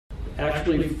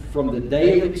actually from the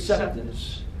day of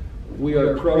acceptance, we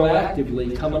are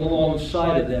proactively coming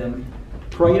alongside of them,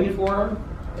 praying for them,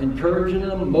 encouraging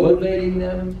them, motivating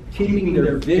them, keeping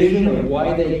their vision of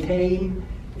why they came,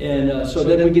 and so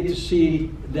then we get to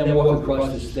see them walk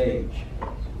across the stage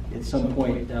at some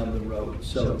point down the road.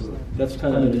 So that's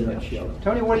kind of in a nutshell.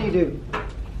 Tony, what do you do?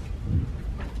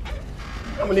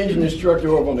 I'm an engine instructor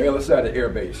over on the other side of the air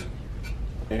base.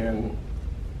 And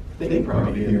they can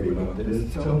probably hear me about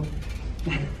this. So,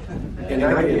 and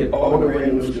I get all the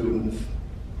brand new students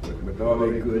with all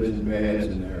their goods and bads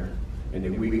and their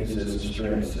weaknesses and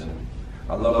strengths. And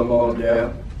I love them all to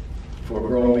death. For a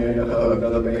grown man to hug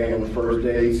another man on the first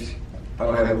days, I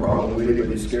don't have a problem with it,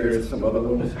 but it scares some other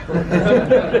ones. I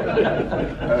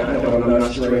know I'm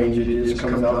not strange, it just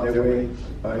comes out that way.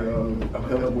 I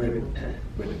help with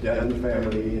the death in the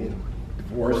family and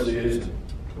divorces,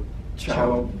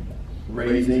 child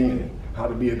raising, and how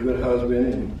to be a good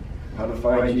husband, and how to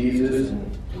find Jesus,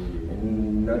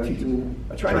 and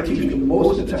I try to teach them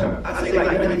most of the time. I say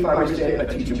like 95% I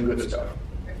teach them good stuff.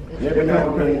 Every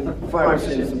now and then,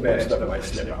 5% some bad stuff might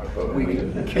slip out, but we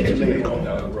can catch it later on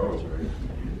down the road.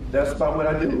 That's about what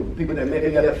I do. People that met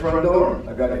me at the front door,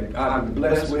 I've been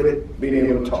blessed with being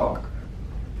able to talk.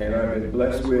 And I've been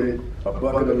blessed with a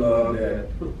bucket of love that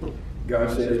God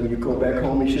says when you go back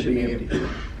home, it should be empty.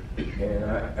 And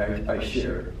I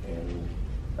share it. And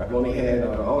I've only had,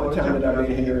 all the time that I've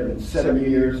been here in 7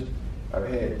 years, I've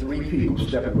had 3 people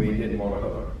step away and didn't want to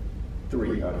hug.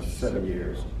 3 out of 7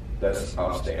 years. That's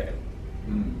outstanding.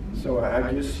 So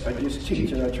I just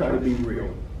teach, and I try to be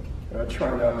real. I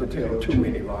try not to tell too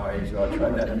many lies. I try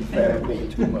not to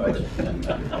fabricate too much.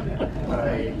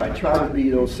 I try to be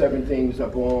those 7 things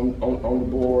up on the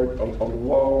board, on the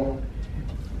wall,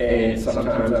 and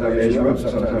sometimes I measure up,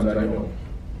 sometimes I don't.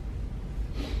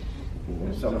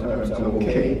 And sometimes I'm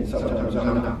okay, and sometimes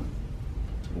I'm not.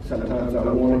 And sometimes I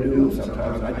want to do, and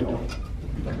sometimes I don't.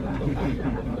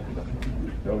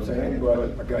 You know what I'm saying?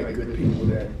 But I got good people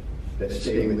that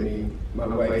stay with me. My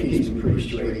wife keeps me pretty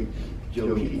straight.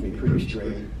 Joe keeps me pretty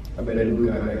straight. I met a new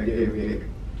guy back there, Rick.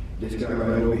 This guy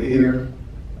right over here.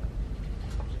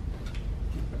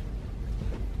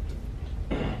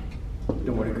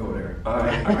 Don't want to go there. I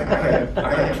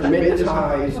had tremendous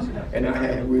highs, and I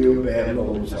had real bad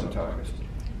lows sometimes.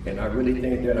 And I really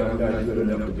think that I'm not good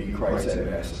enough to be Christ's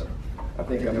ambassador. I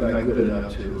think I'm not good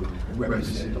enough to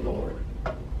represent the Lord,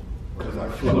 because I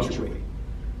fluctuate.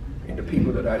 And the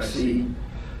people that I see,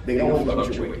 they don't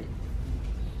fluctuate.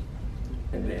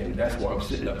 And then that's why I'm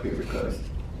sitting up here, because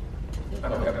I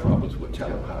don't have problems with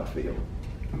telling them how I feel.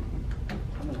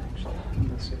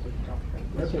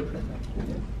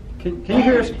 Can you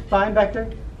hear us fine back there?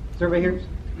 Is everybody here?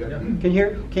 Yeah. Can you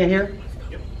hear? Can't hear?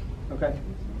 Yep. Okay.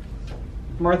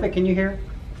 Martha, can you hear?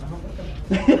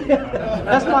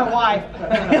 That's my wife.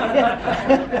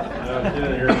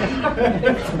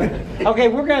 Okay,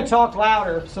 we're going to talk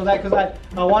louder so that because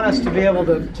I want us to be able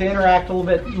to interact a little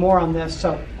bit more on this.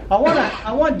 So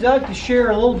I want Doug to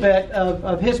share a little bit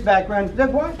of his background.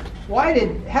 Doug, how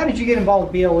did you get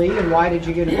involved with BLE, and why did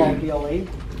you get involved with BLE?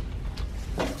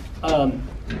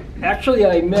 Actually,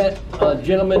 I met a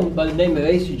gentleman by the name of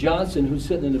A.C. Johnson, who's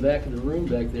sitting in the back of the room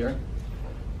back there.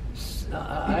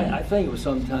 I think it was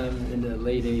sometime in the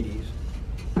late 80s.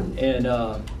 And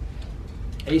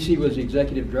AC was the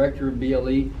executive director of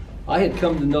BLE. I had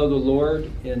come to know the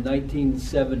Lord in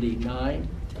 1979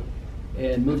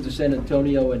 and moved to San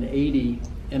Antonio in 80.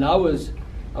 And I was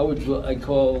what I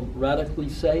call radically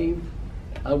saved.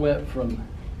 I went from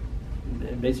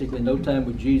basically no time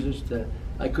with Jesus to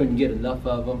I couldn't get enough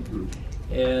of him.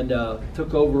 And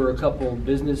took over a couple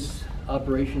business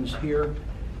operations here,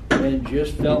 and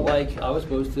just felt like I was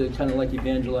supposed to kind of like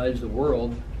evangelize the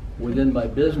world within my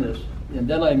business. And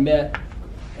then I met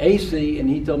AC, and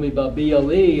he told me about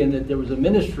BLE and that there was a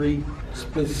ministry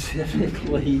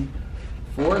specifically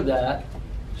for that.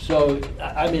 So,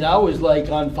 I mean, I was like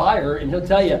on fire, and he'll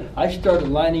tell you, I started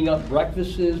lining up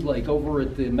breakfasts like over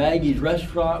at the Maggie's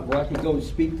restaurant where I could go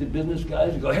speak to business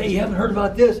guys and go, hey, you haven't heard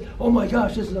about this? Oh my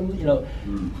gosh, this is, you know.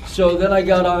 So then I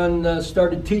got on,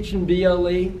 started teaching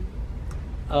BLE.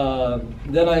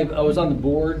 Then I was on the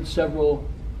board several,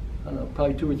 I don't know,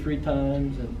 probably 2 or 3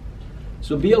 times. And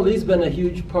so BLE's been a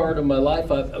huge part of my life.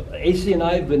 AC and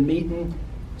I have been meeting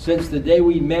since the day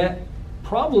we met,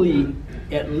 probably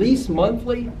at least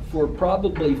monthly for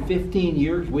probably 15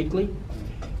 years, weekly.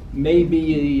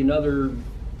 Maybe another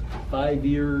 5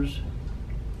 years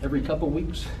every couple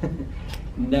weeks.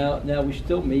 Now we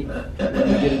still meet when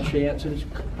we get a chance, and it's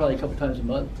probably a couple times a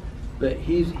month. But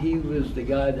he was the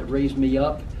guy that raised me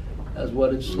up as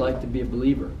what it's like to be a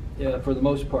believer. for the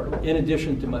most part, in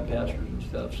addition to my pastors and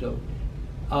stuff. So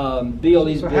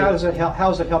BLE's So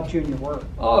how's it helped you in your work?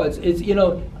 Oh, it's you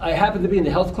know, I happen to be in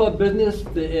the health club business,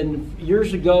 and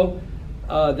years ago,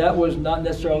 that was not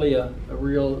necessarily a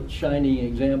real shining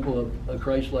example of a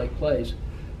Christ-like place.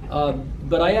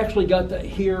 But I actually got to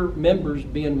hear members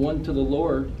being won to the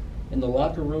Lord in the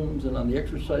locker rooms and on the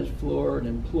exercise floor, and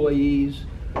employees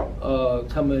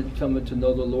coming to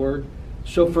know the Lord.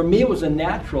 So for me, it was a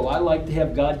natural. I like to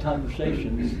have God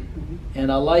conversations,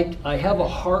 and I have a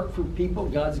heart for people.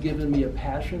 God's given me a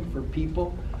passion for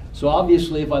people. So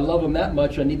obviously, if I love them that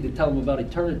much, I need to tell them about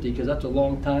eternity, because that's a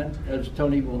long time, as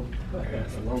Tony will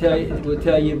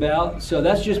tell you about. So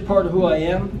that's just part of who I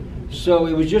am. So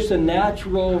it was just a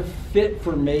natural fit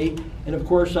for me. And of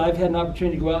course, I've had an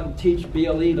opportunity to go out and teach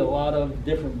BLE to a lot of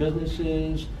different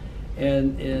businesses.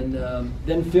 And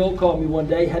then Phil called me one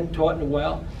day, hadn't taught in a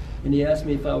while, and he asked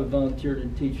me if I would volunteer to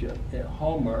teach at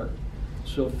Hallmark.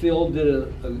 So Phil did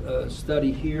a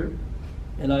study here,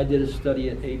 and I did a study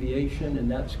at aviation,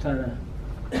 and that's kind of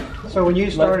so when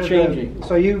you started,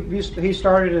 life-changing. He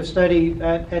started a study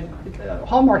at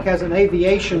Hallmark has an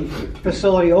aviation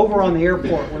facility over on the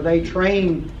airport where they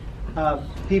train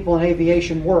people in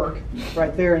aviation work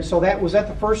right there. And so was that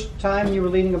the first time you were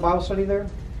leading a Bible study there?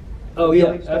 Oh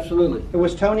yeah, absolutely.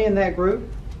 Was Tony in that group?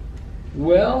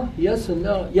 Well, yes and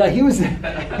no. Yeah, he was.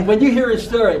 When you hear his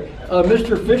story,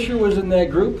 Mr. Fisher was in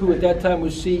that group, who at that time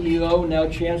was CEO, now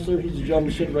Chancellor. He's the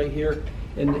gentleman sitting right here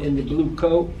in the blue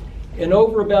coat. And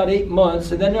over about 8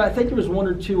 months, and then I think there was 1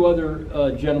 or 2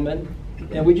 other gentlemen,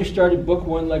 and we just started book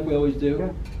 1 like we always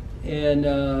do. And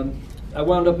I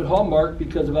wound up at Hallmark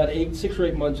because about 6 or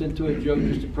 8 months into it, Joe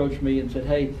just approached me and said,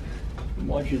 "Hey, I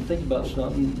want you to think about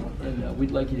something, and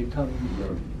we'd like you to come,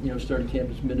 start a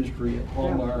campus ministry at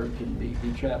Hallmark and be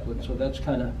chaplain." So that's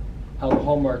kind of how the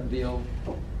Hallmark deal.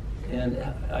 And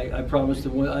I promised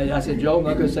him. I said, "Joe, I'm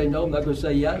not going to say no. I'm not going to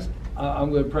say yes. I'm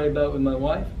going to pray about it with my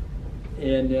wife.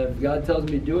 And if God tells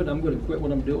me to do it, I'm going to quit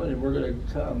what I'm doing, and we're going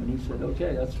to come." And he said,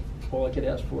 "Okay, that's all I could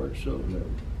ask for." So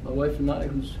my wife and I,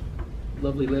 who's a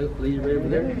lovely lady right over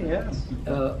there, yes,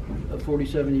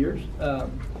 47 years,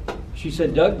 she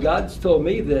said, "Doug, God's told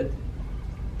me that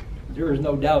there is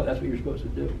no doubt that's what you're supposed to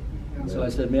do." So I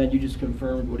said, "Man, you just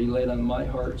confirmed what he laid on my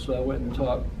heart." So I went and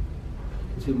talked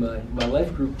to my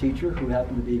life group teacher, who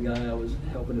happened to be a guy I was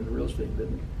helping in the real estate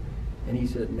business. And he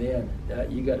said, "Man,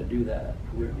 you got to do that."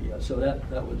 So that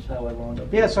was how I wound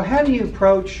up. Yeah, so how do you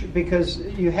approach, because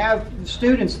you have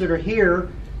students that are here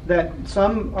that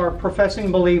some are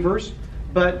professing believers,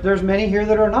 but there's many here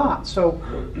that are not. So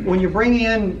when you bring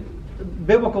in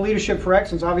biblical leadership for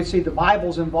excellence, obviously the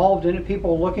Bible's involved in it,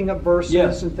 people looking up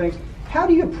verses and things. How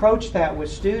do you approach that with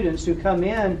students who come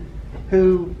in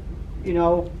who,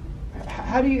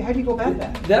 how do you go about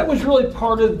that? That was really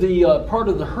part of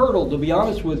the hurdle, to be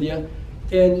honest with you.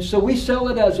 And so we sell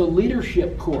it as a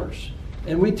leadership course,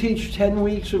 and we teach 10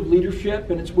 weeks of leadership,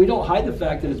 and we don't hide the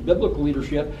fact that it's biblical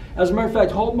leadership. As a matter of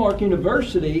fact, Hallmark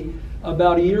University,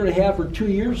 about 1.5 years or 2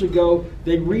 years ago,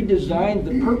 they redesigned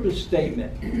the purpose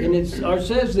statement, and it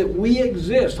says that we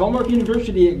exist. Hallmark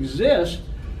University exists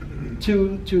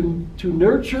to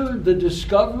nurture the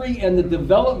discovery and the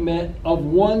development of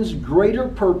one's greater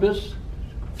purpose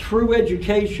through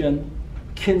education,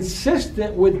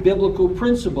 consistent with biblical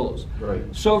principles. Right.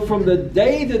 So from the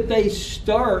day that they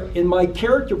start in my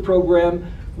character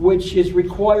program, which is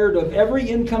required of every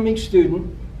incoming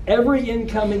student, every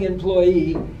incoming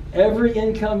employee, every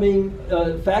incoming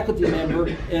faculty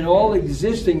member, and all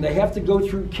existing, they have to go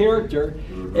through character.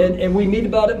 And we meet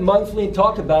about it monthly and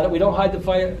talk about it. We don't hide the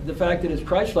fact that it's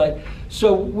Christ-like.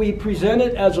 So we present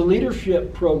it as a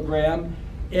leadership program,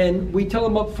 and we tell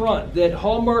them up front that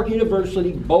Hallmark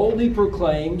University boldly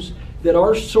proclaims that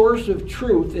our source of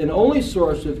truth, and only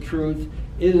source of truth,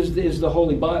 is the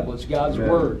Holy Bible. It's God's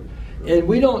Word. And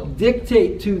we don't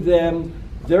dictate to them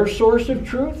their source of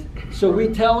truth. So we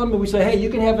tell them, and we say, "Hey, you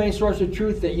can have any source of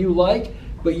truth that you like,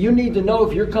 but you need to know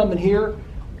if you're coming here,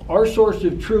 our source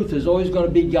of truth is always going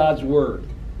to be God's Word.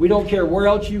 We don't care where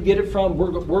else you get it from.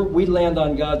 We land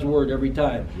on God's Word every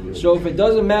time. So if it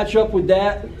doesn't match up with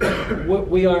that,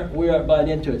 we aren't buying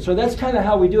into it." So that's kind of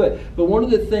how we do it. But one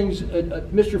of the things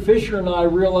Mr. Fisher and I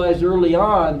realized early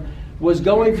on was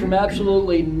going from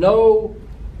absolutely no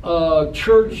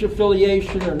church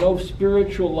affiliation or no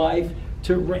spiritual life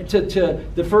to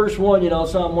the first one,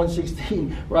 Psalm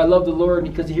 116, where I love the Lord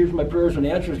because He hears my prayers and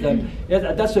answers them.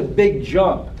 That's a big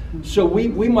jump. So we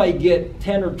might get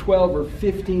 10 or 12 or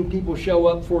 15 people show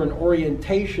up for an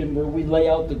orientation where we lay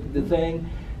out the thing,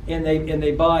 and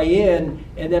they buy in,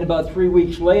 and then about 3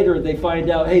 weeks later they find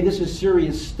out, hey, this is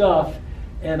serious stuff,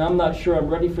 and I'm not sure I'm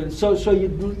ready for this. So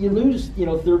you lose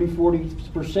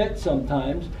 30-40%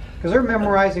 sometimes. Because they're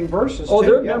memorizing verses. Oh,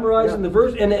 too. they're memorizing the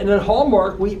verse. And at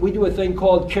Hallmark, we do a thing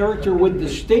called character with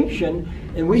distinction,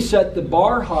 and we set the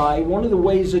bar high. One of the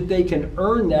ways that they can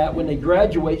earn that when they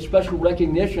graduate, special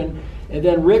recognition. And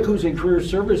then Rick, who's in career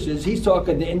services, he's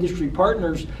talking to industry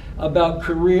partners about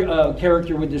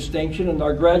character with distinction, and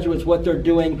our graduates, what they're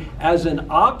doing as an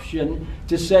option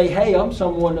to say, hey, I'm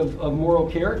someone of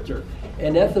moral character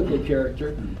and ethical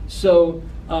character. So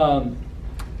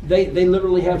they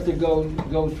literally have to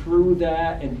go through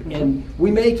that, and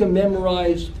we make them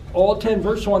memorize all 10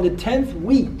 verses. So on the 10th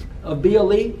week of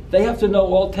BLE, they have to know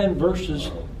all 10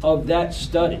 verses of that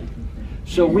study.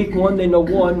 So week 1 they know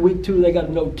 1, week 2 they got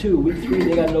to know 2, week 3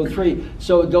 they got to know 3.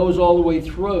 So it goes all the way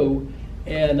through,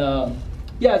 and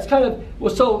yeah, it's kind of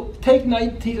so take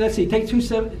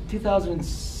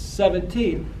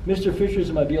 2017. Mr. Fisher's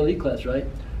in my BLE class, right?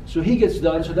 So he gets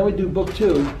done. So then we do book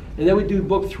 2, and then we do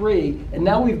book 3, and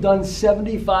now we've done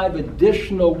 75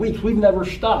 additional weeks. We've never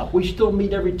stopped. We still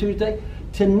meet every Tuesday.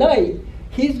 Tonight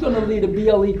he's going to lead a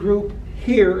BLE group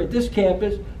here at this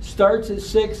campus. Starts at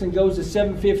 6 and goes to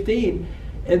 7:15.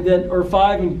 And then, or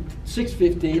 5 and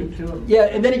 6:15. Yeah,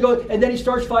 and then he goes, and then he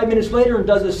starts 5 minutes later and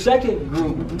does a second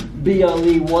group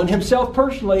BLE one himself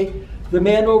personally, the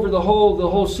man over the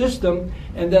whole system.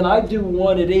 And then I do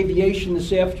one at aviation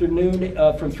this afternoon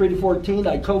from 3 to 14.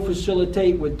 I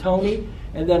co-facilitate with Tony,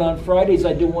 and then on Fridays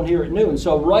I do one here at noon.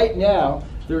 So right now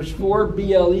there's 4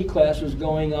 BLE classes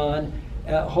going on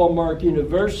at Hallmark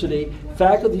University,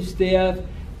 faculty, staff,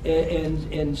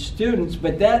 and students.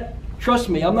 But that, trust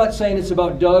me, I'm not saying it's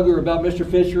about Doug or about Mr.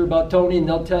 Fisher or about Tony, and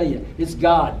they'll tell you. It's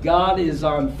God. God is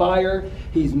on fire.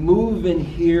 He's moving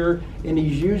here, and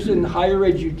he's using higher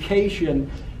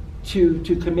education to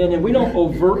come in. And we don't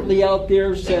overtly out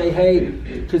there say, hey,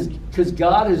 because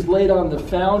God has laid on the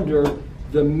founder,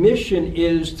 the mission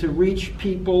is to reach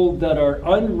people that are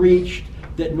unreached,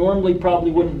 that normally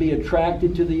probably wouldn't be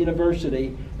attracted to the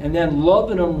university, and then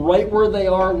loving them right where they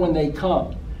are when they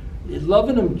come.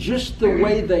 Loving them just the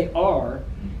way they are,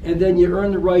 and then you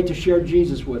earn the right to share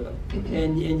Jesus with them.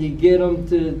 And you get them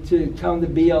to come to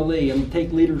BLE and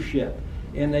take leadership.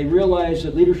 And they realize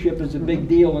that leadership is a big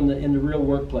deal in the real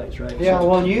workplace, right? Yeah,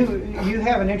 well, you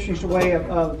have an interesting way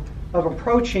of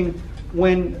approaching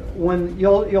when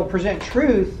you'll present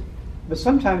truth, but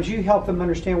sometimes you help them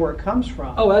understand where it comes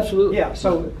from. Oh, absolutely. Yeah,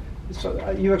 so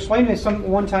you explained to me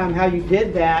one time how you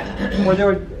did that, where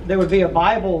there would be a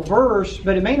Bible verse,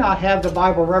 but it may not have the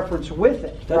Bible reference with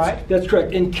it, right? That's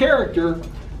correct. In character,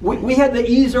 we had to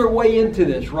ease our way into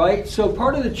this, right? So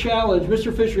part of the challenge,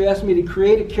 Mr. Fisher asked me to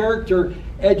create a character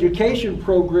education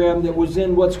program that was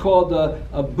in what's called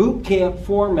a boot camp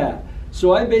format.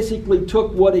 So I basically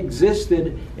took what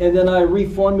existed, and then I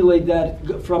reformulated that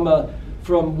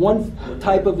from one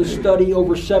type of a study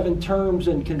over 7 terms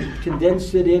and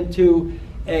condensed it into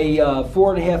a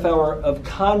 4.5 hour of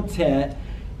content.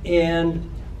 And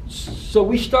so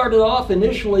we started off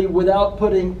initially without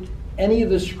putting any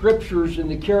of the scriptures in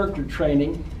the character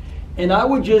training, and I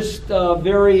would just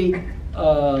very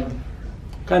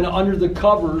kind of under the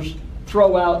covers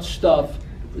throw out stuff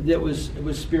that was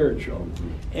spiritual.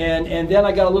 And then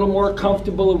I got a little more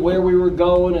comfortable in where we were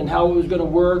going and how it was going to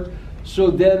work.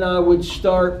 So then I would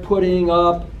start putting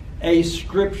up a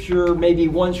scripture, maybe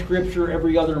one scripture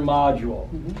every other module.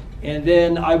 And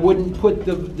then I wouldn't put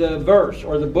the verse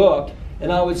or the book,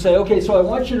 and I would say, okay, so I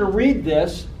want you to read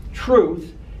this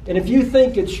truth, and if you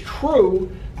think it's true,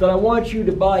 then I want you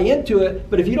to buy into it,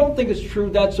 but if you don't think it's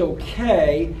true, that's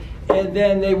okay. And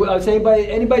then I would say,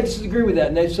 anybody disagree with that?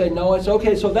 And they'd say, no, it's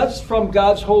okay. So that's from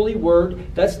God's holy word.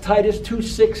 That's Titus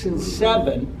 2:6 and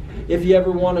 7, if you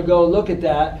ever want to go look at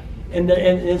that. And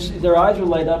their eyes were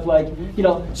light up like,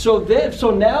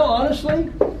 So now,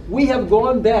 honestly, we have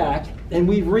gone back and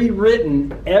we've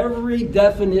rewritten every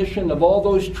definition of all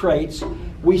those traits.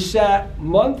 We sat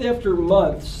month after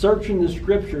month searching the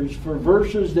scriptures for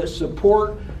verses that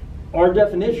support our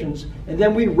definitions, and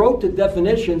then we wrote the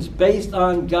definitions based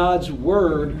on God's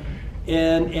word.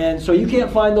 And so you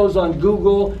can't find those on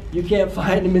Google. You can't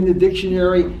find them in the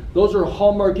dictionary. Those are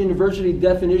Hallmark University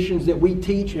definitions that we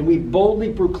teach, and we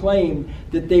boldly proclaim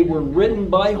that they were written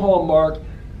by Hallmark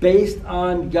based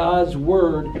on God's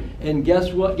word. And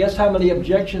guess what? Guess how many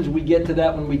objections we get to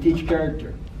that when we teach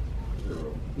character?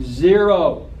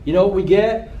 Zero. You know what we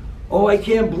get? Oh, I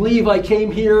can't believe I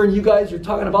came here and you guys are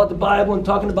talking about the Bible and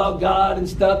talking about God and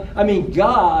stuff. I mean,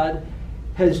 God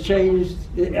has changed.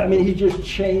 I mean, He's just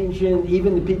changing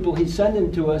even the people He's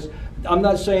sending to us. I'm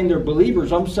not saying they're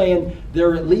believers. I'm saying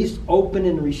they're at least open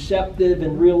and receptive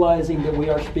and realizing that we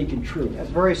are speaking truth. It's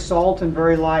very salt and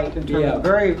very light in terms Yeah. of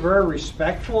very, very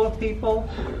respectful of people,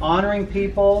 honoring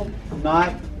people,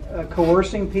 not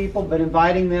coercing people, but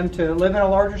inviting them to live in a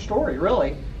larger story,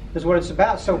 really, is what it's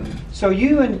about. So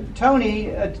you and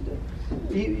Tony,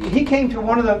 he came to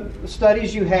one of the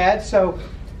studies you had. So,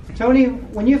 Tony,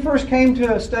 when you first came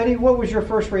to a study, what was your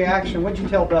first reaction? What did you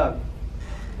tell Doug?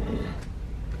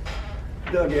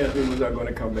 Doug asked me, was I going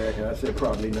to come back? And I said,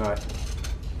 probably not.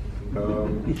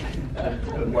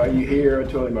 While you're here, I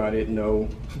told him I didn't know.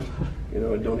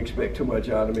 Don't expect too much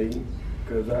out of me,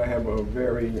 because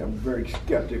I'm very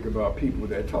skeptic about people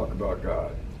that talk about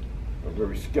God. I'm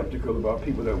very skeptical about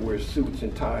people that wear suits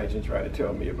and ties and try to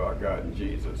tell me about God and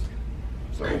Jesus.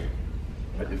 So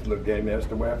I just looked at him, and that's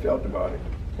the way I felt about it.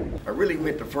 I really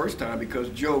went the first time because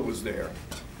Joe was there.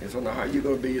 And so now how you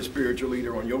going to be a spiritual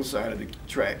leader on your side of the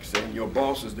tracks and your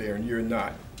boss is there and you're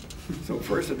not? So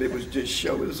first of it was just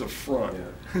show. It was a front.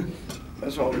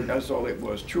 That's all it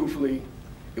was. Truthfully,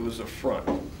 it was a front.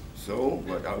 So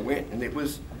but I went and it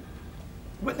wasn't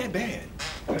that bad.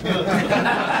 It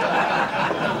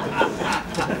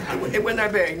wasn't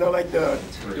that bad. Like the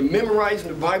memorizing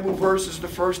the Bible verses the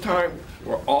first time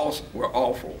were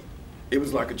awful. It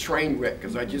was like a train wreck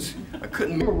because I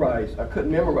couldn't memorize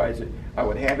it. I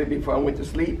would have it before I went to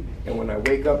sleep, and when I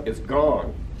wake up, it's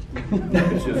gone.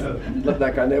 It just looked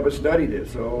like I never studied it.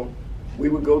 So we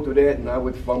would go through that, and I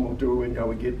would fumble through it, and I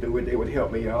would get through it. They would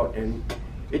help me out, and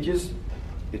it's just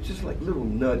like little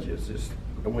nudges.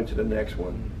 I went to the next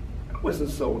one. I wasn't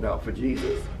sold out for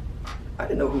Jesus. I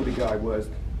didn't know who the guy was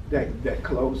that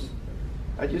close.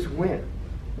 I just went,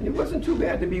 and it wasn't too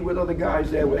bad to be with other guys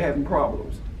that were having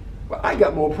problems. But I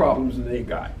got more problems than they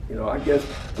got. I guess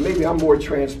maybe I'm more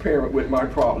transparent with my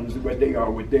problems than what they are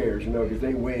with theirs, because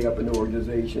they way up in the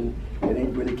organization and they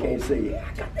really can't say, yeah,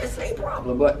 I got that same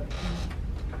problem. But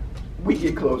we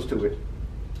get close to it.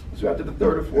 So after the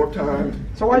third or fourth time.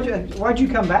 So why'd you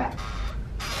come back?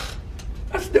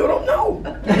 I still don't know.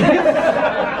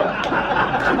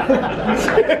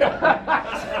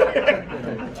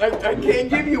 I can't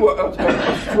give you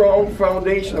a strong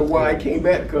foundation of why I came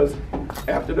back, because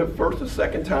after the first or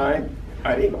second time,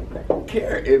 I didn't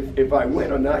care if I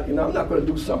went or not. I'm not going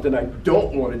to do something I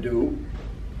don't want to do.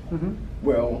 Mm-hmm.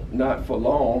 Well, not for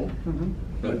long. Mm-hmm.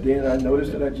 But then I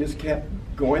noticed that I just kept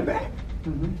going back.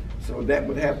 Mm-hmm. So that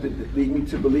would have to lead me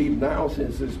to believe now,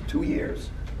 since it's 2 years.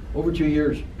 Over 2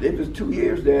 years. It was 2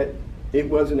 years that it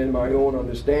wasn't in my own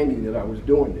understanding that I was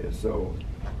doing this. So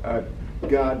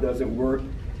God doesn't work.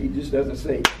 He just doesn't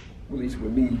say, at least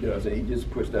with me, he doesn't. He just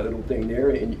puts that little thing there,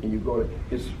 and you go to,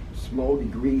 it's small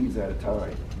degrees at a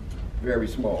time, very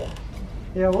small.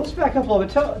 Yeah, well, let's back up a little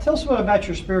bit. Tell us about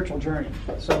your spiritual journey.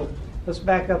 So let's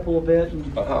back up a little bit.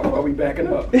 And How are we backing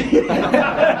up? We'll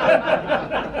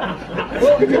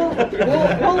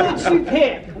let you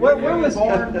pick. Where was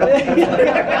born?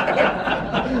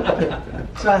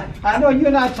 So I know you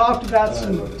and I talked about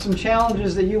some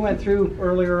challenges that you went through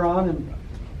earlier on, and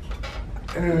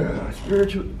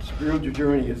spiritual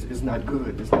journey is not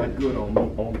good. It's not good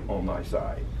on my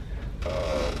side.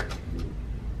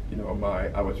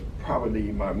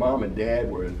 My mom and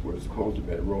dad were supposed to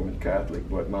be Roman Catholic,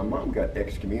 but my mom got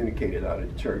excommunicated out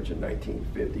of the church in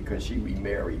 1950 because she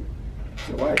remarried.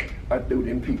 So I threw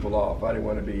them people off. I didn't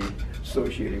want to be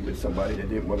associated with somebody that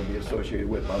didn't want to be associated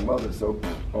with my mother. So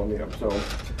on me up. So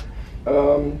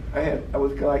I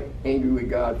was kind of angry with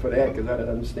God for that, because I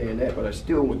didn't understand that. But I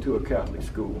still went to a Catholic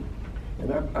school,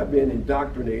 and I've been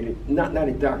indoctrinated. Not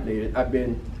indoctrinated. I've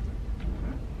been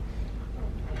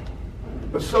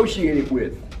associated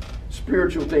with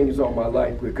spiritual things all my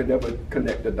life, but could never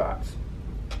connect the dots.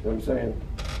 You know what I'm saying?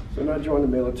 So when I joined the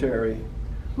military,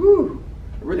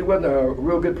 I really wasn't a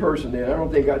real good person then. I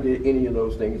don't think I did any of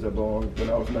those things when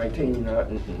I was 19.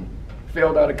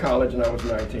 Failed out of college when I was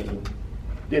 19.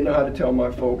 Didn't know how to tell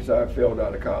my folks I failed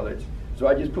out of college. So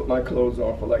I just put my clothes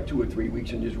on for like 2 or 3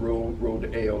 weeks and just rode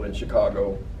the ale in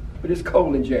Chicago. But it's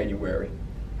cold in January.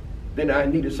 Then I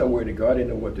needed somewhere to go. I didn't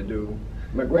know what to do.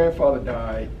 My grandfather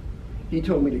died. He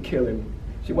told me to kill him.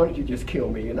 He said, why don't you just kill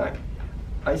me? And I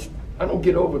don't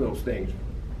get over those things.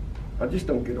 I just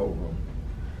don't get over them.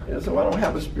 And so I don't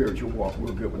have a spiritual walk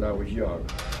real good when I was young.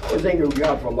 I was angry with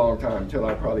God for a long time until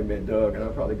I probably met Doug, and I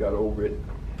probably got over it.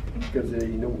 Because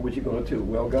what you going to do?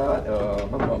 Well, God,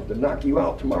 I'm going to knock you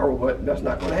out tomorrow, but that's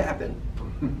not going to happen.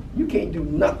 You can't do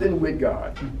nothing with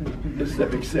God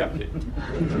except accept it.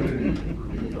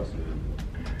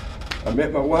 I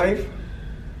met my wife.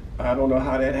 I don't know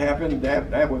how that happened.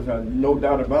 That was a no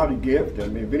doubt about it gift. I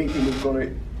mean, if anything was going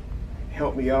to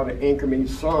help me out and anchor me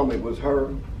some, it was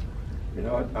her. You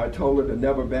know, I told her to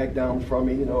never back down from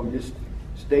me. You know, just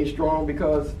stay strong,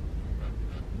 because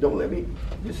don't let me.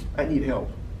 I need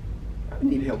help. I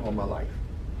need help all my life.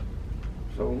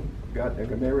 So I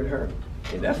married her,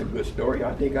 and that's a good story.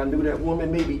 I think I knew that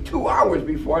woman maybe 2 hours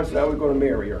before I said I was going to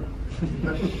marry her.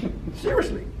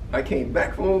 Seriously. I came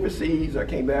back from overseas. I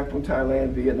came back from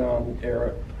Thailand, Vietnam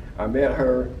era. I met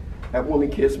her. That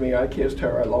woman kissed me. I kissed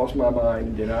her. I lost my mind.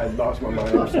 And then I lost my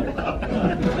mind.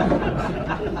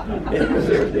 And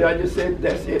seriously, I just said,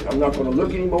 that's it. I'm not going to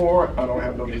look anymore. I don't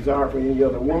have no desire for any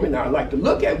other woman. Now, I like to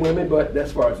look at women, but that's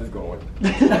as far as it's going.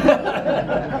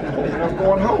 And I'm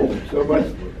going home. So, but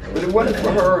it wasn't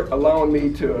for her allowing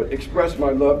me to express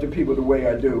my love to people the way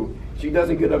I do. She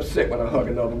doesn't get upset when I hug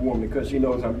another woman, because she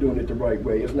knows I'm doing it the right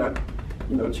way. It's not,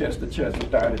 you know, chest to chest or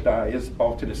thigh to thigh. It's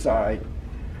off to the side.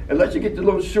 Unless you get the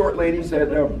little short ladies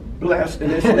that are blessed,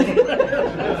 and it's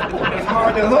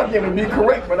hard to hug them and be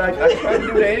correct, but I try to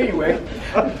do that anyway.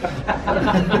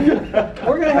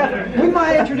 We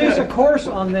might introduce a course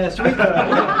on this. You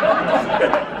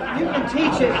can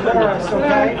teach it for us,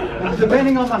 okay?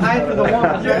 Depending on the height of the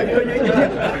woman.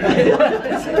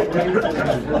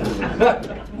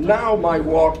 Now my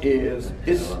walk it's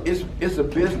a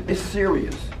business. It's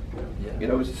serious. You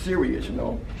know, it's serious. You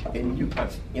know, and and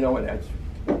that's.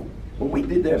 When we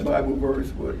did that Bible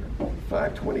verse with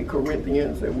 5:20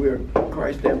 Corinthians, that we're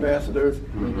Christ ambassadors,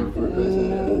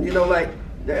 you know, like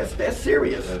that's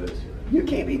serious. You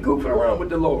can't be goofing around with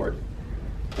the Lord.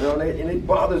 You know, and it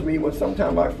bothers me when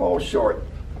sometimes I fall short.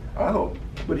 I hope,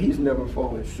 but He's never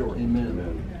fallen short.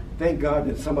 Amen. Thank God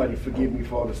that somebody forgive me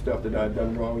for all the stuff that I've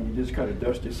done wrong. You just kind of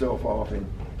dust yourself off and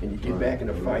you get back in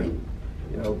the fight,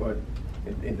 you know. But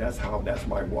and that's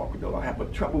my walk with the Lord. I have a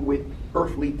trouble with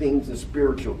earthly things and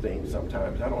spiritual things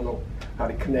sometimes. I don't know how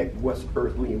to connect what's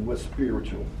earthly and what's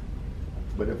spiritual.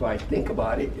 But if I think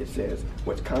about it, it says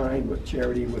what's kind, what's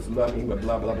charity, what's loving, but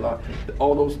blah, blah, blah.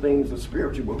 All those things are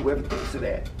spiritual, but whoever thinks of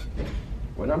that.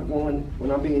 When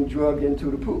I'm being drugged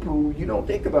into the poo-poo, you don't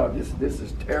think about this. This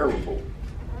is terrible.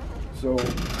 So.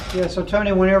 Yeah, so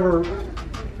Tony,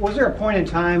 was there a point in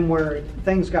time where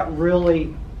things got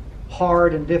really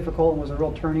hard and difficult and was a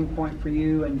real turning point for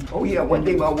you? And oh yeah, one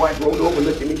day my wife rolled over and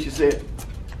looked at me, she said,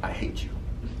 "I hate you."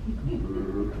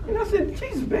 And I said,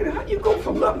 "Jesus, baby, how do you go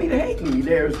from love me to hate me?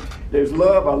 There's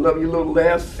love, I love you a little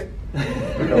less.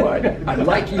 You know, I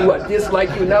like you, I dislike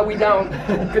you, now we down."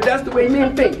 Because that's the way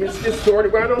men think. It's just sort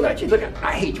of around on that. She's like,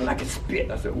 "I hate you," and I can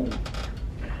spit. I said, ooh.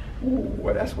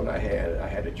 Well, that's when I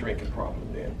had a drinking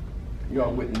problem then. You know, I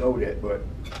wouldn't know that, but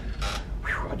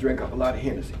I drank up a lot of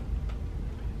Hennessy.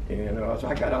 And so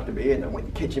I got out the bed and I went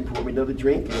to the kitchen, poured me another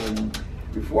drink, and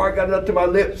before I got it up to my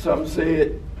lips, something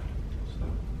said,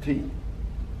 "Tea."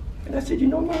 And I said, "You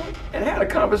know, Lord," and I had a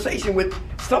conversation with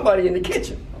somebody in the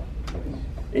kitchen.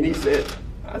 And I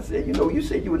said, "You know, you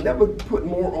said you would never put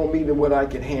more on me than what I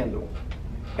could handle.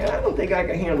 And I don't think I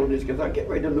can handle this, because I'm getting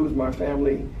ready to lose my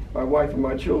family, my wife and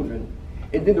my children."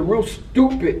 And then the real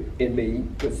stupid in me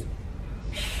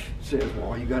says, "Well,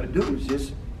 all you got to do is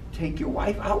just take your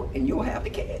wife out and you'll have the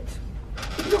kids.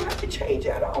 You don't have to change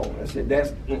at all." I said,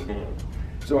 "That's mm-mm."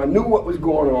 So I knew what was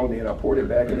going on there, and I poured it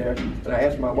back in there. And I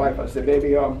asked my wife, I said,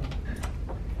 "Baby,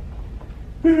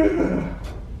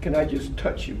 can I just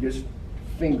touch you, just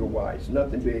finger-wise,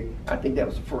 nothing big?" I think that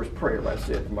was the first prayer I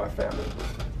said for my family.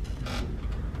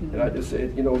 And I just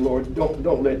said, "You know, Lord,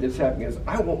 don't let this happen, because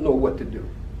I won't know what to do.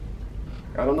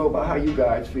 I don't know about how you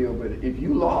guys feel, but if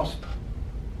you lost,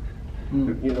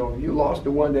 you know, you lost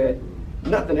the one that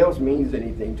nothing else means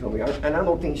anything to me." And I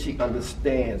don't think she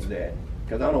understands that,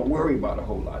 because I don't worry about a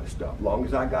whole lot of stuff. As long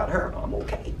as I got her, I'm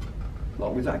okay. As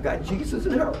long as I got Jesus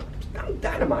and her, I'm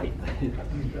dynamite.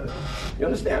 You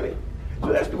understand me?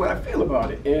 So that's the way I feel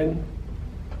about it. And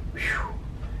whew,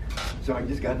 so I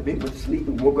just got to bed, went to sleep,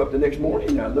 and woke up the next morning,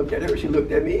 and I looked at her, she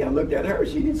looked at me, I looked at her,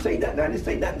 she didn't say nothing, I didn't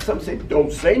say nothing. Some said,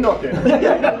 "Don't say nothing."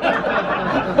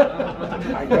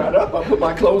 I got up, I put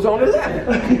my clothes on and left.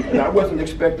 And I wasn't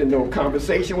expecting no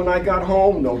conversation when I got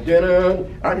home, no dinner.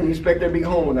 I didn't expect her to be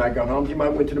home when I got home. She might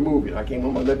have went to the movie. I came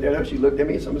home, I looked at her, she looked at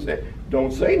me, and someone said,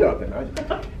 "Don't say nothing."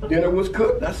 Dinner was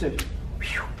cooked, and I said,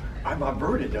 "Phew, I've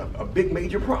averted a big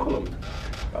major problem."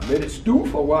 I let it stew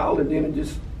for a while, and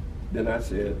then I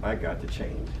said, I got to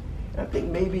change. And I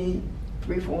think maybe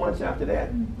 3-4 months after that,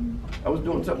 I was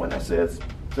doing something, and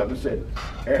something said,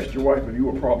 "Ask your wife if you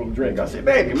a problem drinker." I said,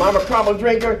 "Baby, am I a problem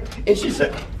drinker?" And she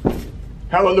said,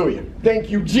 "Hallelujah, thank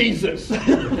you, Jesus."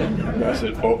 And I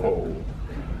said, "Uh-oh."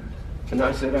 And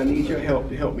I said, "I need your help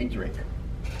to help me drink."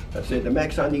 I said, the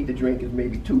max I need to drink is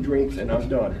maybe 2 drinks and I'm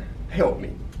done. Help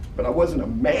me. But I wasn't a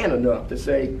man enough to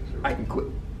say, I can quit.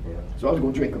 So I was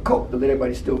going to drink a Coke to let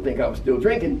everybody still think I was still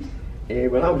drinking,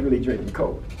 but I was really drinking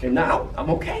Coke. And now I'm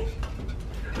okay.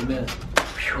 Amen.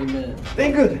 Amen.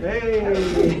 Thank goodness.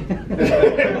 Hey.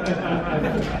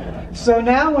 So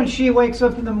now when she wakes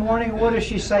up in the morning, what does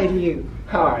she say to you?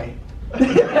 Hi.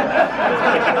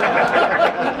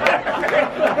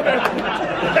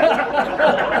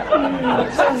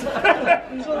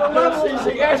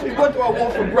 She asked me, what do I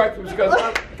want for breakfast?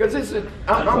 Because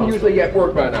I'm usually at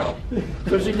work by now.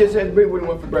 So she just said, what do you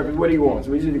want for breakfast? What do you want?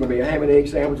 So it's either going to be a ham and egg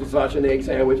sandwich, a sausage and egg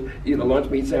sandwich, either a lunch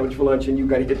meat sandwich for lunch, and you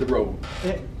got to hit the road.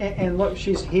 And look,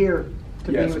 she's here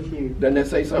to be with you. Doesn't that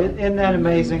say something? Isn't that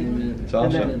amazing? It's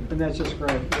awesome. And that's just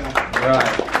great. Yeah.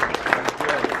 Right.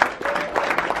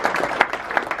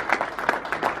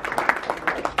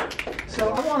 So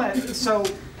I want to. So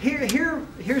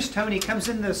here's Tony comes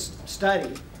in this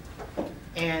study,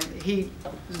 and he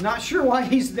is not sure why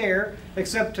he's there,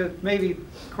 except to maybe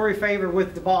curry favor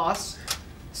with the boss.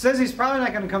 Says he's probably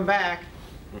not going to come back,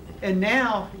 and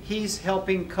now he's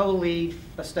helping co-lead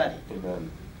a study. Amen.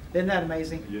 Isn't that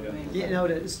amazing? Yeah. I mean, you know,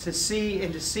 to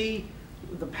see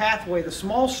the pathway, the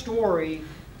small story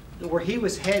where he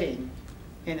was heading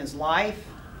in his life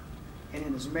and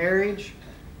in his marriage,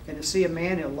 and to see a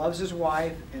man who loves his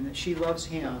wife and that she loves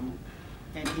him,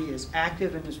 and he is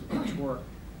active in his work.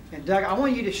 And Doug, I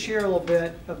want you to share a little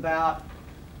bit about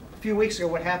a few weeks ago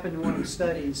what happened in one of the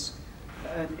studies,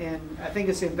 and I think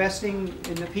it's investing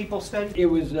in the people study. It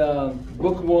was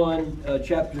book 1,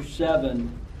 chapter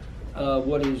 7.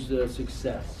 What is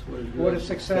success? What is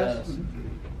success?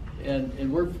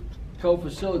 And we're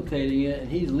co-facilitating it, and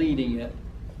he's leading it.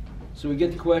 So we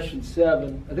get to question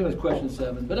 7. I think it was question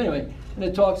 7. But anyway, and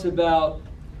it talks about,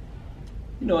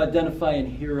 you know, identifying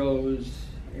heroes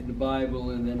in the Bible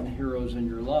and then heroes in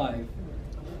your life.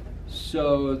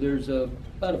 So there's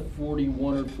about a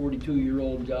 41 or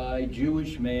 42-year-old guy,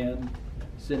 Jewish man,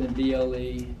 sitting in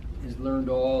BLE, has learned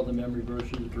all the memory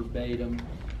verses verbatim.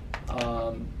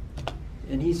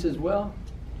 And he says, well,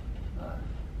 I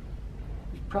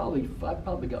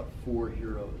probably got 4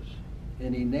 heroes.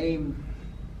 And he named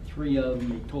 3 of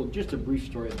them. He told just a brief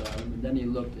story about them. And then he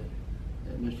looked at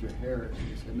Mr. Harris and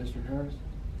he said, Mr. Harris,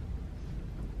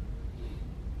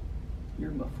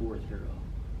 you're my 4th hero.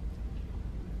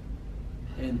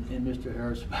 And Mr.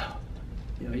 Harris, wow,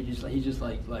 you know, he's just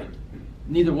like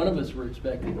neither one of us were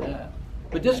expecting that.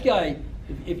 But this guy,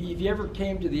 if you ever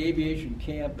came to the aviation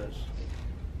campus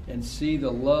and see the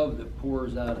love that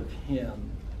pours out of him,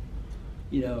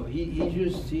 you know,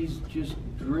 he's just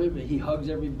driven. He hugs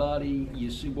everybody.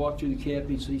 You see, walk through the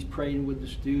campus, he's praying with the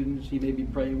students. He may be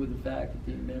praying with the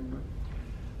faculty member.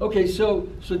 Okay, so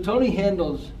Tony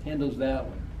handles that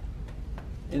one.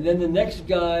 And then the next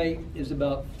guy is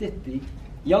about 50,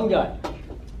 young guy,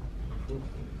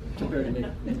 compared to me.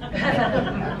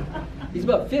 He's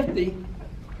about 50,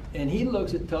 and he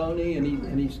looks at Tony and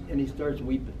he starts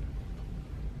weeping.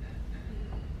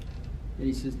 And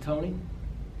he says, Tony,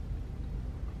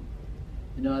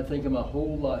 you know, I think of my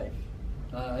whole life,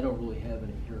 I don't really have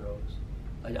any heroes.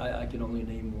 I can only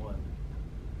name one.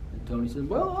 And Tony said,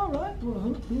 well, all right. Well,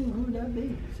 who would that be?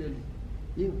 He said,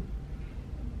 you.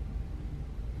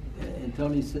 And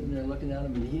Tony's sitting there looking at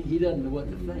him, and he doesn't know what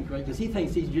to think, right? Because he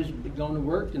thinks he's just going to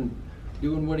work and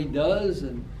doing what he does.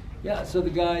 And yeah, so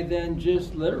the guy then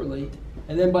just literally,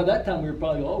 and then by that time we were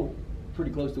probably,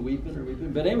 pretty close to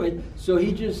weeping. But anyway, so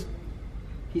he says,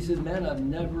 man,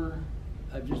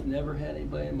 I've just never had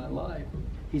anybody in my life.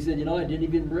 He said, you know, I didn't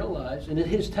even realize, and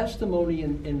his testimony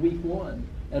in week 1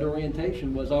 at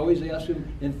orientation was, I always ask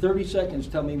him, in 30 seconds,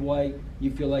 tell me why you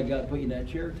feel like God put you in that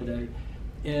chair today.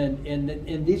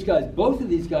 And these guys, both of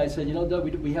these guys said, you know,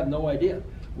 Doug, we have no idea.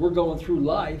 We're going through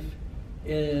life,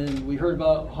 and we heard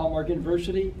about Hallmark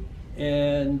University,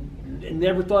 and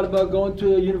never thought about going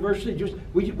to a university. Just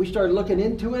we started looking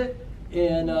into it,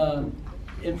 and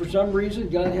for some reason,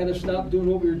 God had us stop doing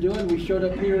what we were doing. We showed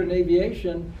up here in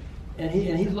aviation, and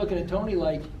he's looking at Tony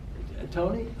like,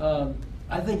 Tony,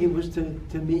 I think it was to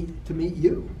meet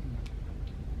you.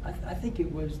 I think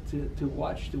it was to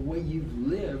watch the way you've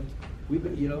lived. We've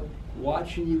been, you know,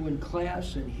 watching you in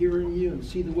class and hearing you and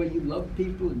see the way you love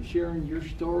people and sharing your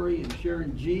story and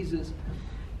sharing Jesus.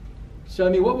 So, I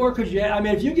mean, what more could you add? I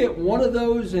mean, if you get one of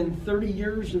those in 30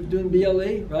 years of doing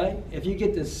BLE, right? If you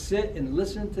get to sit and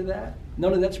listen to that,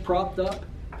 none of that's propped up.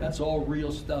 That's all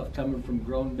real stuff coming from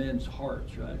grown men's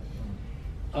hearts,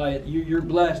 right? You're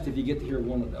blessed if you get to hear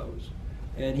one of those.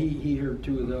 And he heard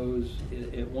 2 of those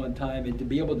at one time, and to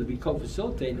be able to be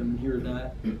co-facilitating them and hear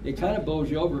that, it kind of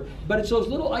blows you over. But it's those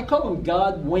little, I call them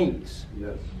God winks.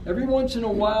 Yes. Every once in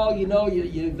a while, you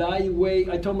evaluate.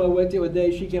 I told my wife the other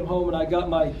day, she came home and I got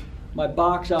my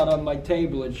box out on my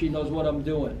table, and she knows what I'm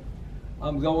doing.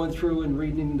 I'm going through and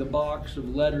reading the box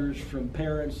of letters from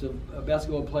parents of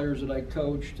basketball players that I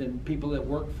coached and people that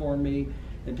work for me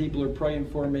and people who are praying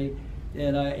for me.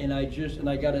 And I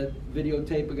got a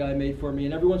videotape a guy made for me,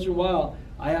 and every once in a while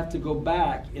I have to go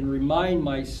back and remind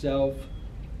myself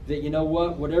that, you know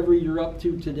what, whatever you're up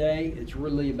to today, it's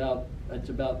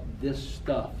about this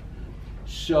stuff.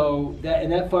 So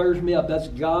that fires me up. That's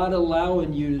God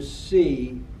allowing you to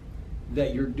see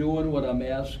that you're doing what I'm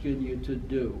asking you to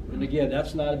do. And again,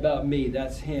 that's not about me,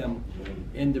 that's Him.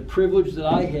 And the privilege that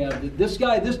I have,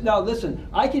 now listen,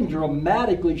 I can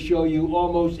dramatically show you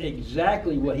almost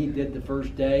exactly what he did the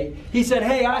first day. He said,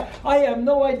 hey, I have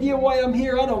no idea why I'm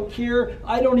here, I don't care,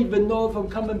 I don't even know if I'm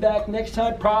coming back next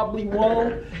time, probably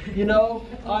won't,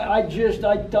 I'm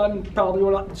probably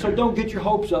won't. So don't get your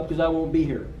hopes up because I won't be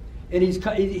here. And he's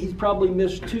probably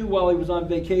missed 2 while he was on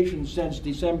vacation since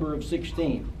December of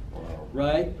 16.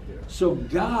 Right? So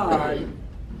God,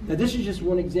 now this is just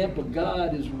one example,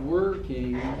 God is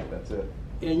working. That's it.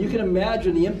 And you can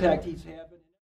imagine the impact He's had.